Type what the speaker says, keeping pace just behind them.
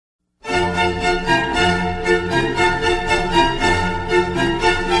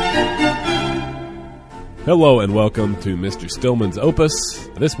Hello and welcome to Mr. Stillman's Opus.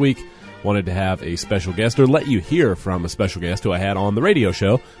 This week, wanted to have a special guest, or let you hear from a special guest who I had on the radio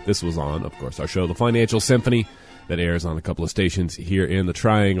show. This was on, of course, our show, The Financial Symphony, that airs on a couple of stations here in the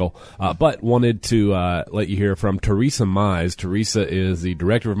Triangle. But wanted to let you hear from Teresa Mize. Teresa is the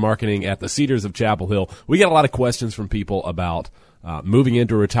Director of Marketing at the Cedars of Chapel Hill. We get a lot of questions from people about moving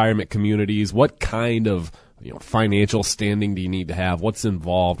into retirement communities. What kind of financial standing do you need to have? What's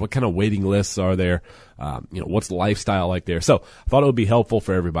involved? What kind of waiting lists are there? What's the lifestyle like there? So I thought it would be helpful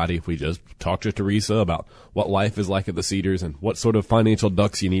for everybody if we just talk to Teresa about what life is like at the Cedars and what sort of financial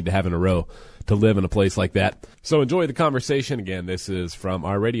ducks you need to have in a row to live in a place like that. So enjoy the conversation. Again, this is from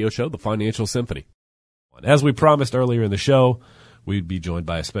our radio show, The Financial Symphony. As we promised earlier in the show, we'd be joined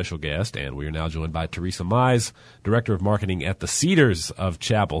by a special guest, and we are now joined by Teresa Mize, Director of Marketing at the Cedars of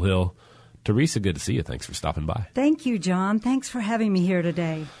Chapel Hill. Teresa, good to see you. Thanks for stopping by. Thank you, John. Thanks for having me here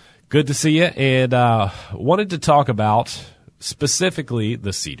today. Good to see you, and wanted to talk about specifically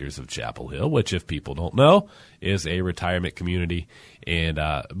the Cedars of Chapel Hill, which, if people don't know, is a retirement community. And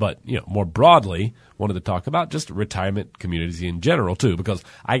but more broadly, wanted to talk about just retirement communities in general too, because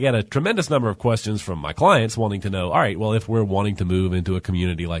I get a tremendous number of questions from my clients wanting to know, all right, well, if we're wanting to move into a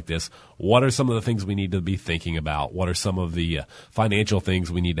community like this, what are some of the things we need to be thinking about? What are some of the financial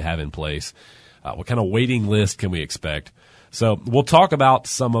things we need to have in place? What kind of waiting list can we expect? So we'll talk about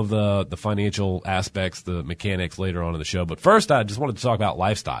some of the financial aspects, the mechanics later on in the show. But first, I just wanted to talk about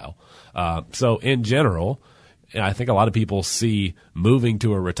lifestyle. So in general, I think a lot of people see moving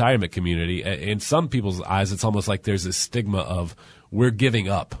to a retirement community. In some people's eyes, it's almost like there's this stigma of we're giving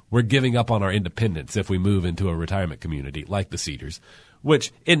up. We're giving up on our independence if we move into a retirement community like the Cedars,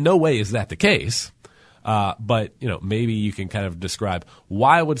 which in no way is that the case. But maybe you can kind of describe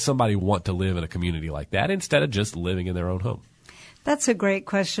why would somebody want to live in a community like that instead of just living in their own home? That's a great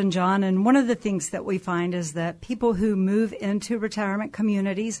question, John. And one of the things that we find is that people who move into retirement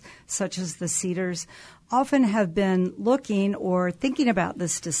communities, such as the Cedars, often have been looking or thinking about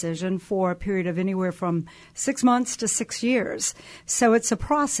this decision for a period of anywhere from 6 months to 6 years. So it's a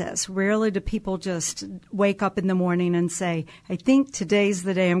process. Rarely do people just wake up in the morning and say, I think today's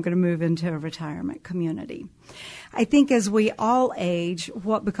the day I'm going to move into a retirement community. I think as we all age,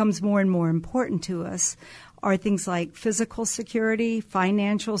 what becomes more and more important to us are things like physical security,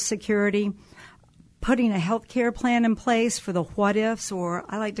 financial security, putting a health care plan in place for the what-ifs, or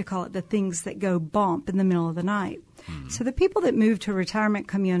I like to call it the things that go bump in the middle of the night. Mm-hmm. So the people that move to retirement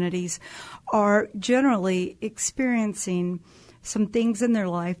communities are generally experiencing some things in their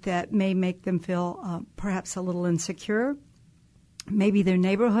life that may make them feel perhaps a little insecure. Maybe their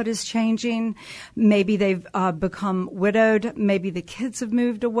neighborhood is changing. Maybe they've become widowed. Maybe the kids have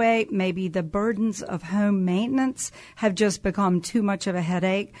moved away. Maybe the burdens of home maintenance have just become too much of a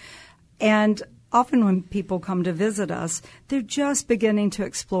headache. And often when people come to visit us, they're just beginning to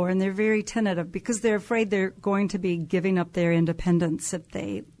explore, and they're very tentative because they're afraid they're going to be giving up their independence if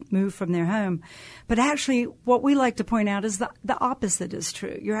they move from their home. But actually, what we like to point out is the opposite is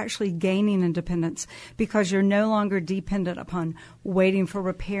true. You're actually gaining independence because you're no longer dependent upon waiting for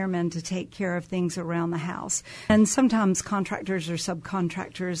repairmen to take care of things around the house. And sometimes contractors or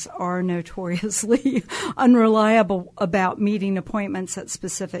subcontractors are notoriously unreliable about meeting appointments at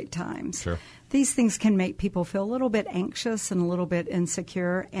specific times. Sure. These things can make people feel a little bit anxious and a little bit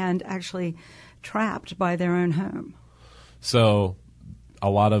insecure and actually trapped by their own home. So a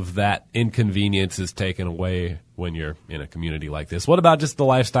lot of that inconvenience is taken away when you're in a community like this. What about just the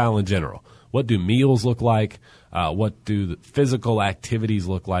lifestyle in general? What do meals look like? What do the physical activities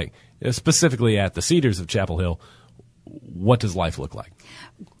look like? Specifically at the Cedars of Chapel Hill, what does life look like?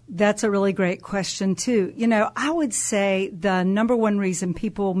 That's a really great question, too. I would say the number one reason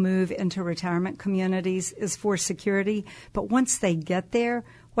people move into retirement communities is for security. But once they get there,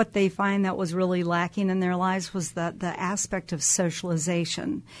 what they find that was really lacking in their lives was the aspect of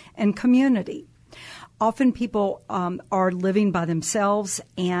socialization and community. Often people are living by themselves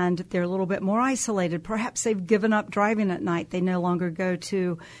and they're a little bit more isolated. Perhaps they've given up driving at night. They no longer go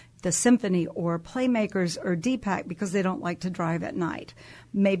to the Symphony or Playmakers or DPAC because they don't like to drive at night.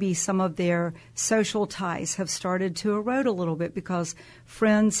 Maybe some of their social ties have started to erode a little bit because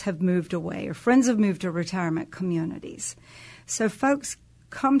friends have moved away or friends have moved to retirement communities. So folks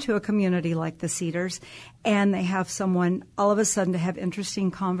come to a community like the Cedars and they have someone all of a sudden to have interesting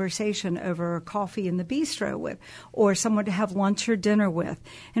conversation over coffee in the bistro with, or someone to have lunch or dinner with.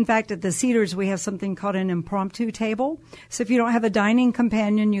 In fact, at the Cedars, we have something called an impromptu table. So if you don't have a dining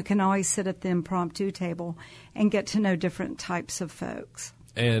companion, you can always sit at the impromptu table and get to know different types of folks.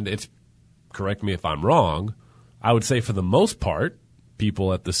 And it's, correct me if I'm wrong, I would say for the most part,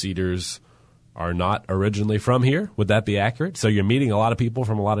 people at the Cedars are not originally from here. Would that be accurate? So you're meeting a lot of people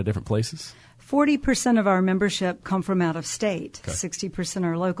from a lot of different places? 40% of our membership come from out of state. Okay. 60%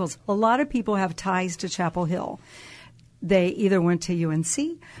 are locals. A lot of people have ties to Chapel Hill. They either went to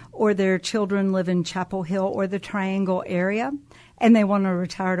UNC or their children live in Chapel Hill or the Triangle area, and they want to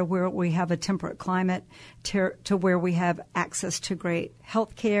retire to where we have a temperate climate, to where we have access to great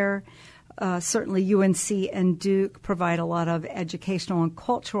health care. Certainly UNC and Duke provide a lot of educational and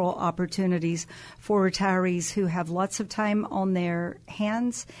cultural opportunities for retirees who have lots of time on their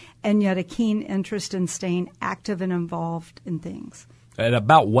hands and yet a keen interest in staying active and involved in things. At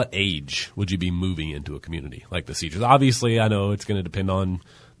about what age would you be moving into a community like the Cedars? Obviously, I know it's going to depend on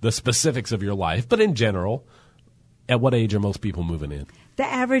the specifics of your life, but in general, at what age are most people moving in? The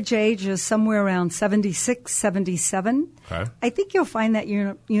average age is somewhere around 76, 77. Okay. I think you'll find that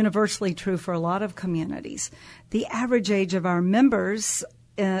universally true for a lot of communities. The average age of our members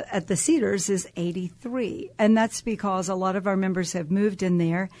at the Cedars is 83, and that's because a lot of our members have moved in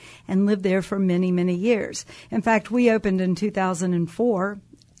there and lived there for many, many years. In fact, we opened in 2004,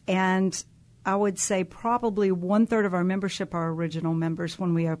 and I would say probably one-third of our membership are original members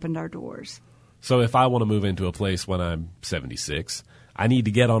when we opened our doors. So if I want to move into a place when I'm 76, I need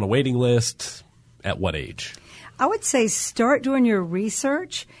to get on a waiting list at what age? I would say start doing your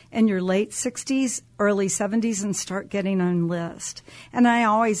research in your late 60s, early 70s, and start getting on list. And I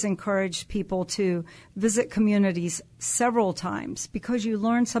always encourage people to visit communities several times because you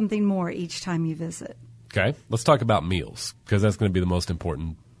learn something more each time you visit. Okay. Let's talk about meals because that's going to be the most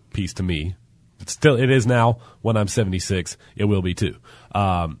important piece to me. It is now. When I'm 76, it will be too.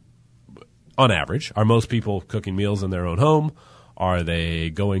 On average, are most people cooking meals in their own home? Are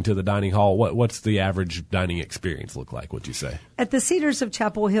they going to the dining hall? What's the average dining experience look like, would you say? At the Cedars of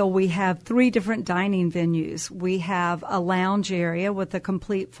Chapel Hill, we have 3 different dining venues. We have a lounge area with a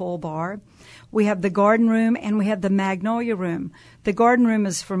complete full bar. We have the garden room, and we have the Magnolia room. The garden room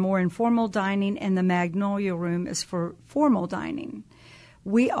is for more informal dining, and the Magnolia room is for formal dining.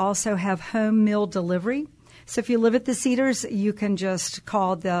 We also have home meal delivery. So if you live at the Cedars, you can just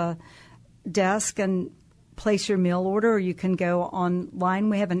call the desk and place your meal order, or you can go online.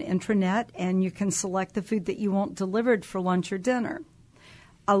 We have an intranet, and you can select the food that you want delivered for lunch or dinner.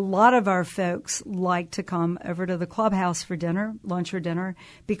 A lot of our folks like to come over to the clubhouse for dinner, lunch or dinner,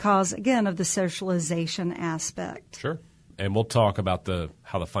 because, again, of the socialization aspect. Sure. And we'll talk about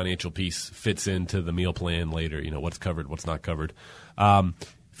how the financial piece fits into the meal plan later, what's covered, what's not covered.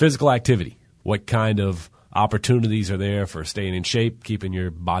 Physical activity. What kind of opportunities are there for staying in shape, keeping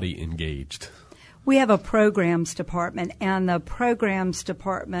your body engaged? We have a programs department, and the programs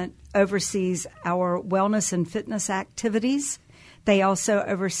department oversees our wellness and fitness activities. They also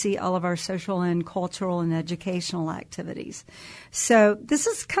oversee all of our social and cultural and educational activities. So this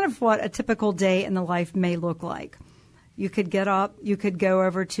is kind of what a typical day in the life may look like. You could get up, you could go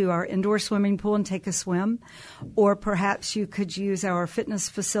over to our indoor swimming pool and take a swim, or perhaps you could use our fitness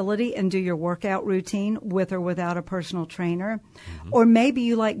facility and do your workout routine with or without a personal trainer. Mm-hmm. Or maybe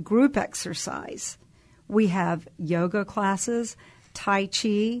you like group exercise. We have yoga classes, Tai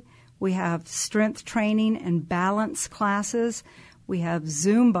Chi, we have strength training and balance classes, we have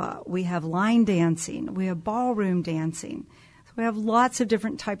Zumba, we have line dancing, we have ballroom dancing. We have lots of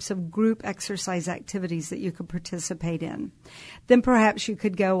different types of group exercise activities that you could participate in. Then perhaps you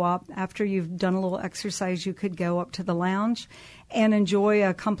could go up, after you've done a little exercise, you could go up to the lounge and enjoy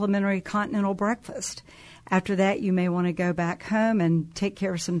a complimentary continental breakfast. After that, you may want to go back home and take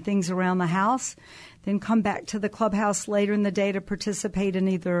care of some things around the house, then come back to the clubhouse later in the day to participate in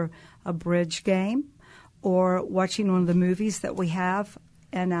either a bridge game or watching one of the movies that we have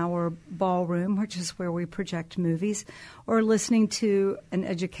in our ballroom, which is where we project movies, or listening to an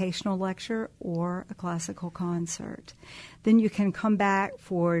educational lecture or a classical concert. Then you can come back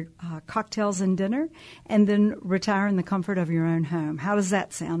for cocktails and dinner, and then retire in the comfort of your own home. How does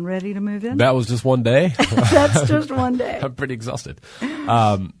that sound? Ready to move in? That was just one day? That's just one day. I'm pretty exhausted.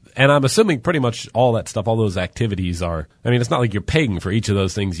 And I'm assuming pretty much all that stuff, all those activities are, it's not like you're paying for each of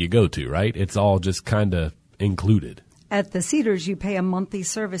those things you go to, right? It's all just kind of included. At the Cedars, you pay a monthly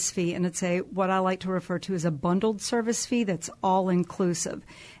service fee, and it's what I like to refer to as a bundled service fee that's all inclusive.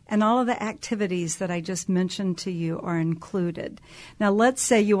 And all of the activities that I just mentioned to you are included. Now, let's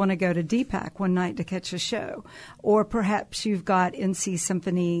say you want to go to DPAC one night to catch a show, or perhaps you've got NC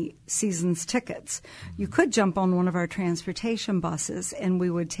Symphony seasons tickets. You could jump on one of our transportation buses, and we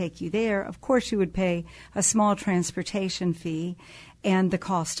would take you there. Of course, you would pay a small transportation fee and the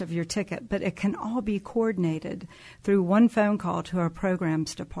cost of your ticket, but it can all be coordinated through one phone call to our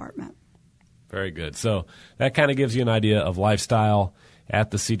programs department. Very good. So that kind of gives you an idea of lifestyle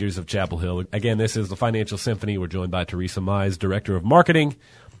at the Cedars of Chapel Hill. Again, this is the Financial Symphony. We're joined by Teresa Mize, Director of Marketing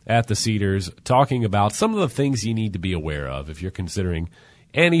at the Cedars, talking about some of the things you need to be aware of if you're considering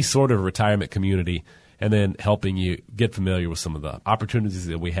any sort of retirement community, and then helping you get familiar with some of the opportunities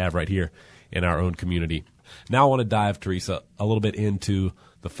that we have right here in our own community. Now I want to dive, Teresa, a little bit into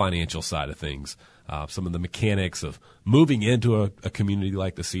the financial side of things, some of the mechanics of moving into a community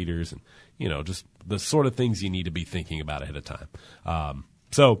like the Cedars, and just the sort of things you need to be thinking about ahead of time.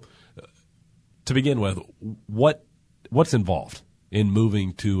 So to begin with, what's involved in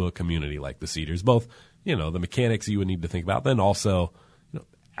moving to a community like the Cedars? Both, the mechanics you would need to think about, then also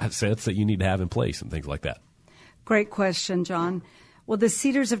assets that you need to have in place and things like that. Great question, John. Well, the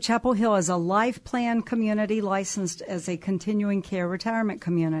Cedars of Chapel Hill is a life plan community licensed as a continuing care retirement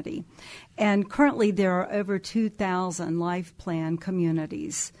community. And currently there are over 2,000 life plan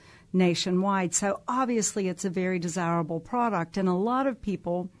communities nationwide. So obviously it's a very desirable product, and a lot of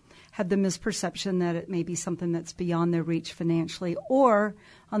people have the misperception that it may be something that's beyond their reach financially. Or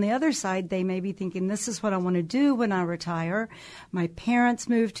on the other side, they may be thinking, this is what I want to do when I retire. My parents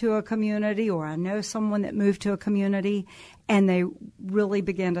moved to a community, or I know someone that moved to a community, and they really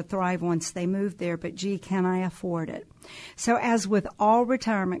began to thrive once they moved there. But gee, can I afford it? So as with all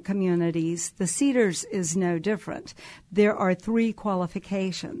retirement communities, the Cedars is no different. There are 3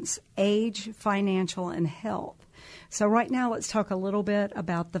 qualifications: age, financial, and health. So right now, let's talk a little bit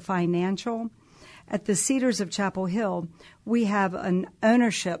about the financial. At the Cedars of Chapel Hill, we have an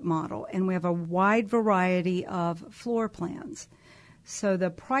ownership model, and we have a wide variety of floor plans. So the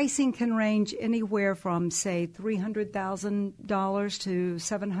pricing can range anywhere from, say, $300,000 to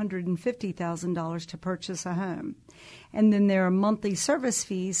 $750,000 to purchase a home. And then there are monthly service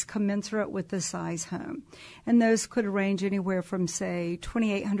fees commensurate with the size home. And those could range anywhere from, say,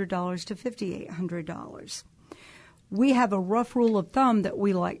 $2,800 to $5,800. We have a rough rule of thumb that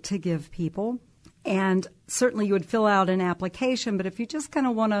we like to give people, and certainly you would fill out an application, but if you just kind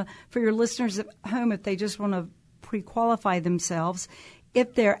of want to, for your listeners at home, if they just want to pre-qualify themselves,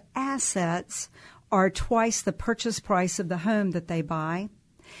 if their assets are twice the purchase price of the home that they buy,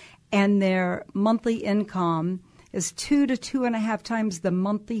 and their monthly income is 2 to 2.5 times the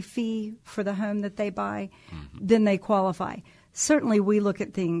monthly fee for the home that they buy, then they qualify. Certainly we look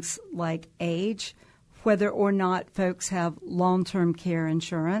at things like age, whether or not folks have long-term care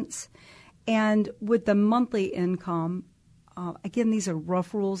insurance. And with the monthly income, again, these are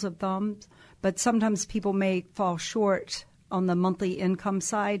rough rules of thumb, but sometimes people may fall short on the monthly income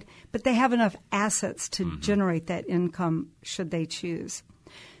side, but they have enough assets to generate that income should they choose.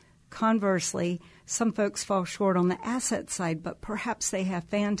 Conversely, some folks fall short on the asset side, but perhaps they have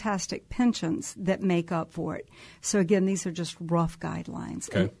fantastic pensions that make up for it. So again, these are just rough guidelines.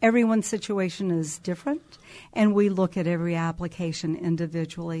 Okay. And everyone's situation is different, and we look at every application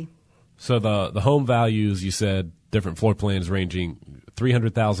individually. So the home values, you said, different floor plans ranging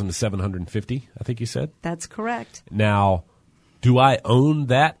 $300,000 to $750,000, I think you said? That's correct. Now, do I own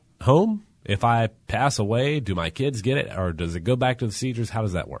that home? If I pass away, do my kids get it, or does it go back to the Cedars? How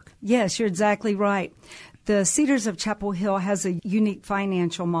does that work? Yes, you're exactly right. The Cedars of Chapel Hill has a unique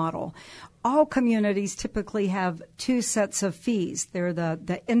financial model. All communities typically have 2 sets of fees. They're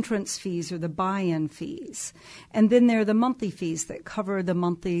the entrance fees or the buy-in fees. And then there are the monthly fees that cover the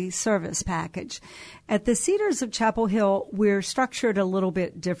monthly service package. At the Cedars of Chapel Hill, we're structured a little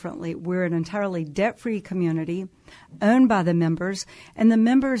bit differently. We're an entirely debt-free community owned by the members, and the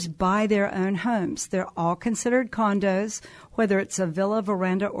members buy their own homes. They're all considered condos. Whether it's a villa,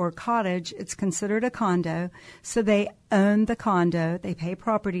 veranda, or cottage, it's considered a condo. So they own the condo. They pay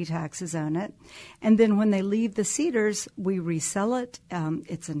property taxes on it. And then when they leave the Cedars, we resell it.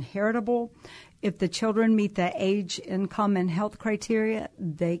 It's inheritable. If the children meet the age, income, and health criteria,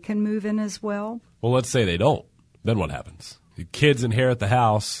 they can move in as well. Well, let's say they don't. Then what happens? The kids inherit the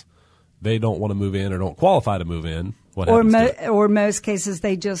house. They don't want to move in or don't qualify to move in. What happens or most cases,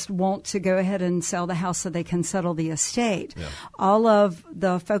 they just want to go ahead and sell the house so they can settle the estate. Yeah. All of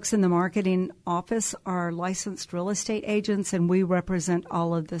the folks in the marketing office are licensed real estate agents, and we represent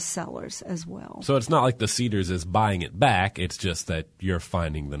all of the sellers as well. So it's not like the Cedars is buying it back. It's just that you're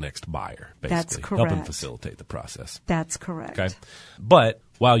finding the next buyer, basically. That's correct. Helping facilitate the process. That's correct. Okay. But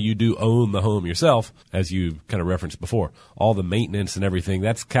while you do own the home yourself, as you kind of referenced before, all the maintenance and everything,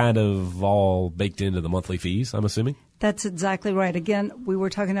 that's kind of all baked into the monthly fees, I'm assuming? That's exactly right. Again, we were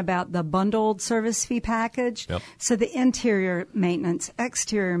talking about the bundled service fee package. Yep. So the interior maintenance,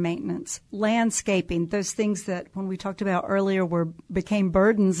 exterior maintenance, landscaping, those things that when we talked about earlier became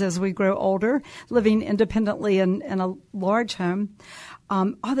burdens as we grow older, living independently in a large home.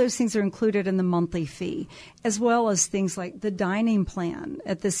 All those things are included in the monthly fee, as well as things like the dining plan.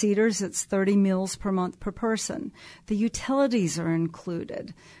 At the Cedars, it's 30 meals per month per person. The utilities are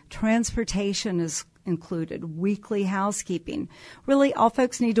included. Transportation is included. Weekly housekeeping. Really, all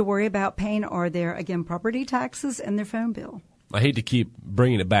folks need to worry about paying are their, again, property taxes and their phone bill. I hate to keep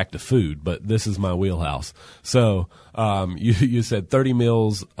bringing it back to food, but this is my wheelhouse. So you said 30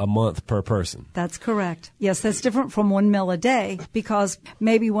 meals a month per person. That's correct. Yes, that's different from 1 meal a day, because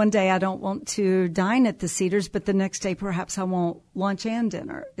maybe one day I don't want to dine at the Cedars, but the next day perhaps I want lunch and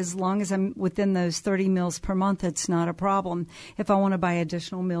dinner. As long as I'm within those 30 meals per month, it's not a problem. If I want to buy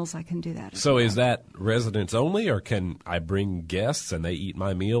additional meals, I can do that. So is that residents only, or can I bring guests and they eat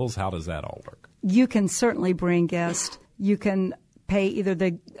my meals? How does that all work? You can certainly bring guests. You can pay either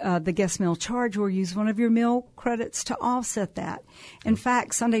the guest meal charge or use one of your meal credits to offset that. In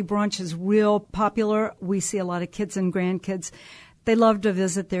fact, Sunday brunch is real popular. We see a lot of kids and grandkids. They love to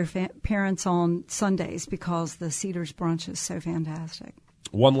visit their parents on Sundays because the Cedars brunch is so fantastic.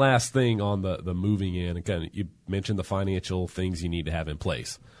 One last thing on the moving in. Again, you mentioned the financial things you need to have in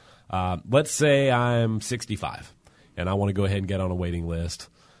place. Let's say I'm 65 and I want to go ahead and get on a waiting list.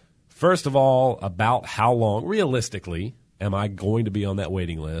 First of all, about how long, realistically, am I going to be on that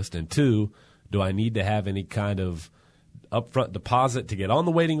waiting list? And two, do I need to have any kind of upfront deposit to get on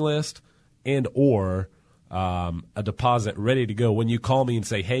the waiting list, and or a deposit ready to go? When you call me and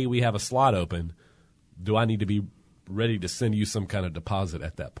say, hey, we have a slot open, do I need to be ready to send you some kind of deposit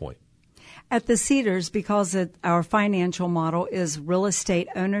at that point? At the Cedars, because our financial model is real estate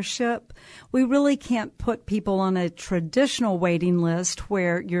ownership, we really can't put people on a traditional waiting list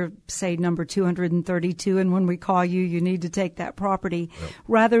where you're, say, number 232, and when we call you, you need to take that property. Yep.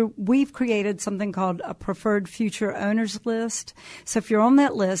 Rather, we've created something called a preferred future owners list. So if you're on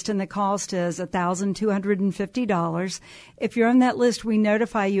that list and the cost is $1,250, if you're on that list, we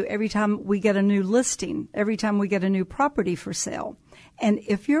notify you every time we get a new listing, every time we get a new property for sale. And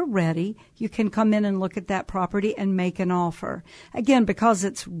if you're ready, you can come in and look at that property and make an offer. Again, because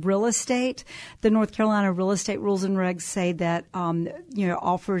it's real estate, the North Carolina real estate rules and regs say that,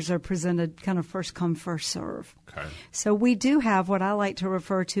 offers are presented kind of first come, first serve. Okay. So we do have what I like to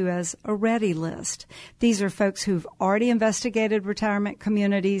refer to as a ready list. These are folks who've already investigated retirement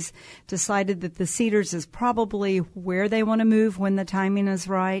communities, decided that the Cedars is probably where they want to move when the timing is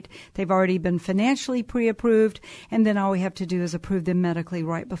right. They've already been financially pre-approved, and then all we have to do is approve them medically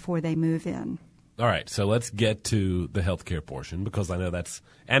right before they move in. All right, so let's get to the healthcare portion, because I know that's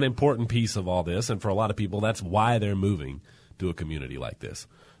an important piece of all this, and for a lot of people, that's why they're moving to a community like this.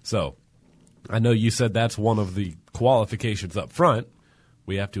 So I know you said that's one of the qualifications up front.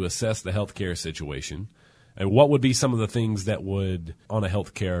 We have to assess the healthcare situation. And what would be some of the things that would, on a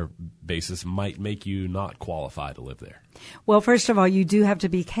healthcare basis, might make you not qualify to live there? Well, first of all, you do have to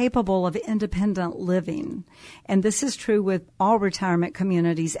be capable of independent living. And this is true with all retirement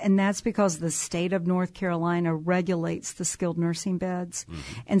communities, and that's because the state of North Carolina regulates the skilled nursing beds.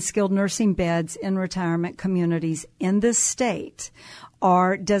 Mm-hmm. And skilled nursing beds in retirement communities in this state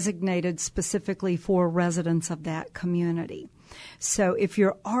are designated specifically for residents of that community. So if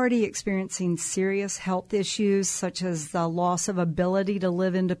you're already experiencing serious health issues, such as the loss of ability to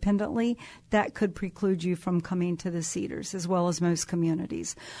live independently, that could preclude you from coming to the Cedars, as well as most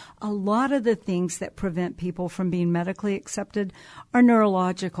communities. A lot of the things that prevent people from being medically accepted are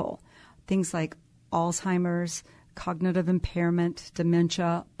neurological. Things like Alzheimer's, cognitive impairment,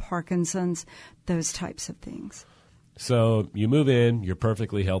 dementia, Parkinson's, those types of things. So you move in, you're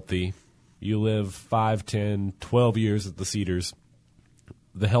perfectly healthy. You live 5, 10, 12 years at the Cedars,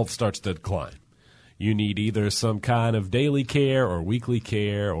 the health starts to decline. You need either some kind of daily care or weekly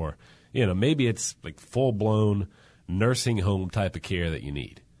care, or, maybe it's like full-blown nursing home type of care that you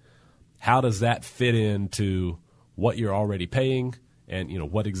need. How does that fit into what you're already paying and,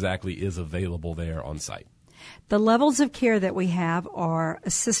 what exactly is available there on site? The levels of care that we have are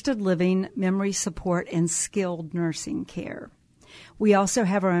assisted living, memory support, and skilled nursing care. We also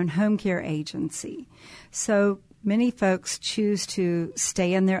have our own home care agency. So many folks choose to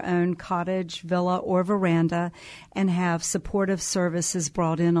stay in their own cottage, villa, or veranda and have supportive services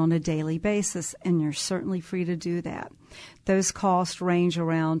brought in on a daily basis, and you're certainly free to do that. Those costs range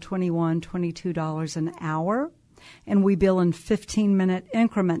around $21, $22 an hour, and we bill in 15-minute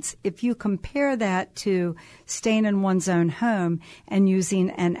increments. If you compare that to staying in one's own home and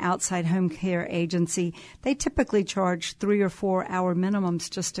using an outside home care agency, they typically charge 3 or 4 hour minimums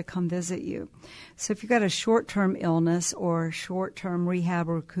just to come visit you. So if you've got a short-term illness or short-term rehab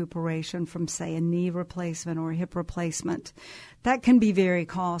or recuperation from, say, a knee replacement or a hip replacement, That can be very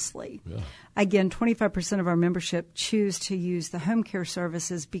costly. Yeah. Again, 25% of our membership choose to use the home care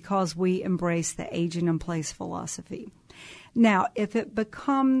services because we embrace the aging in place philosophy. Now, if it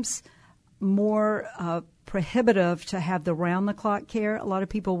becomes more prohibitive to have the round-the-clock care, a lot of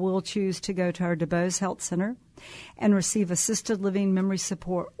people will choose to go to our DuBose Health Center and receive assisted living, memory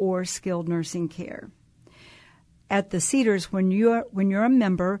support, or skilled nursing care. At the Cedars, when you're a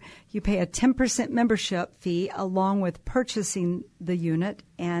member, you pay a 10% membership fee along with purchasing the unit.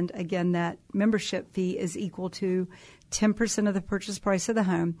 And again, that membership fee is equal to 10% of the purchase price of the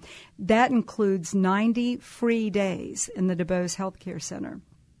home. That includes 90 free days in the DuBose Healthcare Center.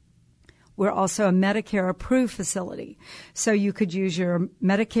 We're also a Medicare-approved facility. So you could use your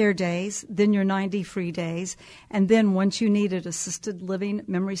Medicare days, then your 90 free days, and then once you needed assisted living,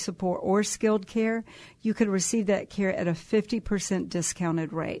 memory support, or skilled care, you could receive that care at a 50%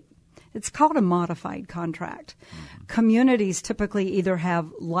 discounted rate. It's called a modified contract. Mm-hmm. Communities typically either have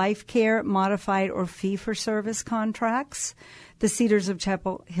life care, modified, or fee-for-service contracts. The Cedars of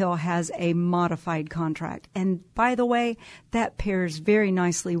Chapel Hill has a modified contract. And by the way, that pairs very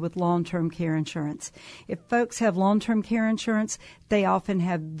nicely with long-term care insurance. If folks have long-term care insurance, they often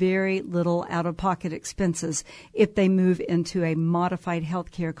have very little out-of-pocket expenses if they move into a modified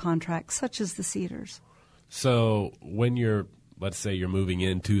health care contract, such as the Cedars. So when let's say you're moving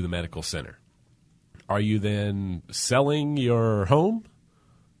into the medical center, are you then selling your home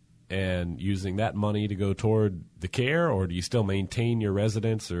and using that money to go toward the care, or do you still maintain your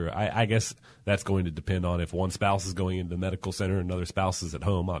residence? Or I guess that's going to depend on if one spouse is going into the medical center and another spouse is at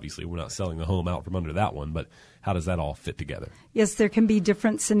home. Obviously, we're not selling the home out from under that one, but how does that all fit together? Yes, there can be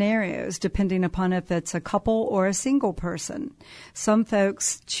different scenarios depending upon if it's a couple or a single person. Some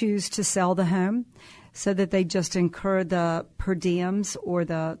folks choose to sell the home so that they just incur the per diems or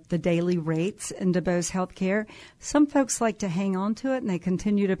the daily rates in DuBose Healthcare. Some folks like to hang on to it and they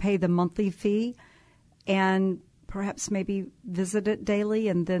continue to pay the monthly fee and perhaps maybe visit it daily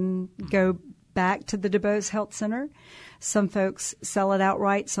and then go back to the DuBose Health Center. Some folks sell it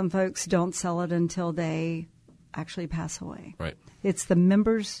outright. Some folks don't sell it until they actually pass away. Right. It's the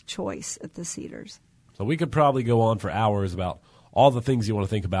member's choice at the Cedars. So we could probably go on for hours about all the things you want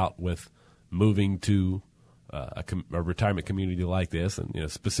to think about with moving to a retirement community like this, and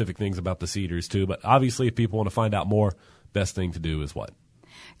specific things about the Cedars too. But obviously, if people want to find out more, best thing to do is what?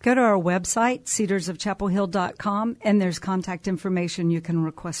 Go to our website, cedarsofchapelhill.com, and there's contact information. You can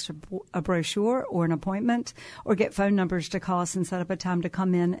request a brochure or an appointment or get phone numbers to call us and set up a time to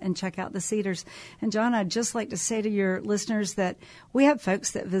come in and check out the Cedars. And, John, I'd just like to say to your listeners that we have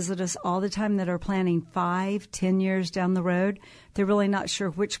folks that visit us all the time that are planning 5-10 years down the road. They're really not sure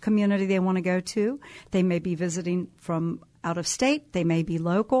which community they want to go to. They may be visiting from out of state, they may be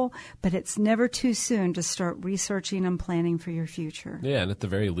local, but it's never too soon to start researching and planning for your future. Yeah, and at the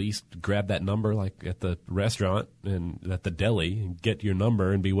very least, grab that number like at the restaurant and at the deli and get your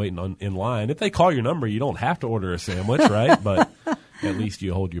number and be waiting in line. If they call your number, you don't have to order a sandwich, right? But at least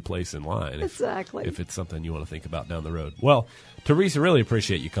you hold your place in line. Exactly. If it's something you want to think about down the road. Well, Teresa, really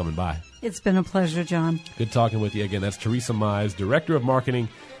appreciate you coming by. It's been a pleasure, John. Good talking with you again. That's Teresa Mize, Director of Marketing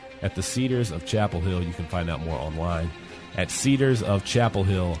at the Cedars of Chapel Hill. You can find out more online at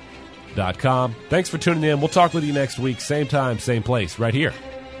cedarsofchapelhill.com. Thanks for tuning in. We'll talk with you next week, same time, same place, right here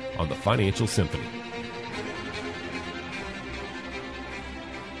on the Financial Symphony.